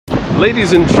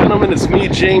Ladies and gentlemen, it's me,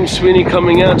 James Sweeney,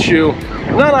 coming at you,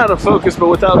 not out of focus, but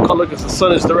without color, because the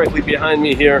sun is directly behind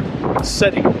me here,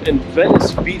 setting in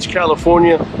Venice Beach,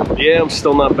 California. Yeah, I'm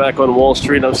still not back on Wall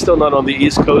Street. I'm still not on the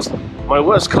East Coast. My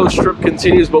West Coast trip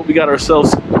continues, but we got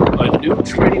ourselves a new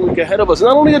trading week ahead of us.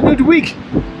 Not only a new week,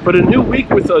 but a new week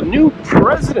with a new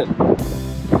president.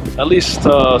 At least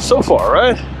so far,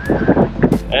 right?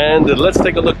 And let's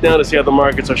take a look now to see how the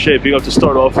markets are shaping up to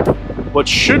start off what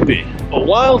should be a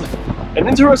wild and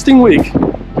interesting week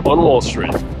on Wall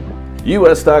Street.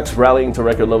 U.S. stocks rallying to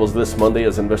record levels this Monday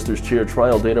as investors cheer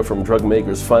trial data from drug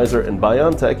makers Pfizer and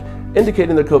BioNTech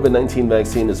indicating the COVID-19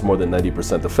 vaccine is more than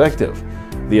 90% effective.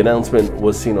 The announcement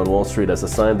was seen on Wall Street as a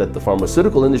sign that the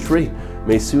pharmaceutical industry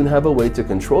may soon have a way to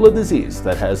control a disease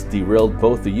that has derailed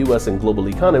both the U.S. and global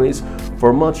economies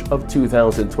for much of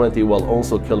 2020 while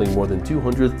also killing more than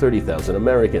 230,000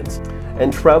 Americans.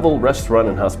 And travel, restaurant,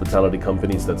 and hospitality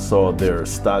companies that saw their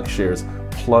stock shares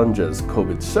plunge as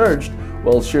COVID surged,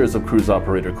 while shares of cruise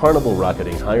operator Carnival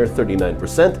rocketing higher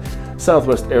 39%,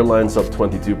 Southwest Airlines up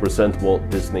 22%, Walt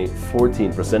Disney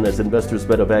 14% as investors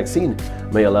bet a vaccine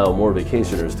may allow more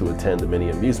vacationers to attend many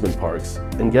amusement parks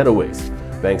and getaways.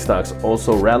 Bank stocks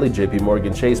also rallied. JP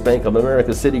Morgan Chase, Bank of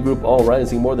America, Citigroup all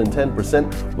rising more than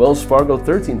 10%, Wells Fargo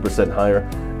 13% higher.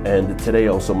 And today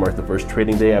also marked the first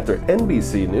trading day after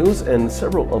NBC News and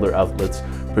several other outlets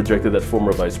projected that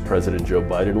former Vice President Joe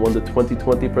Biden won the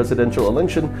 2020 presidential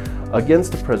election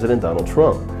against President Donald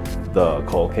Trump. The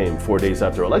call came 4 days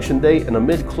after Election Day and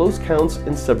amid close counts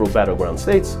in several battleground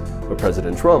states, but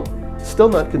President Trump still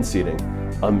not conceding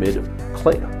amid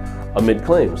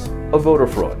claims of voter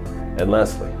fraud. And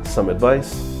lastly, some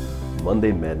advice,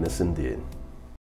 Monday madness indeed.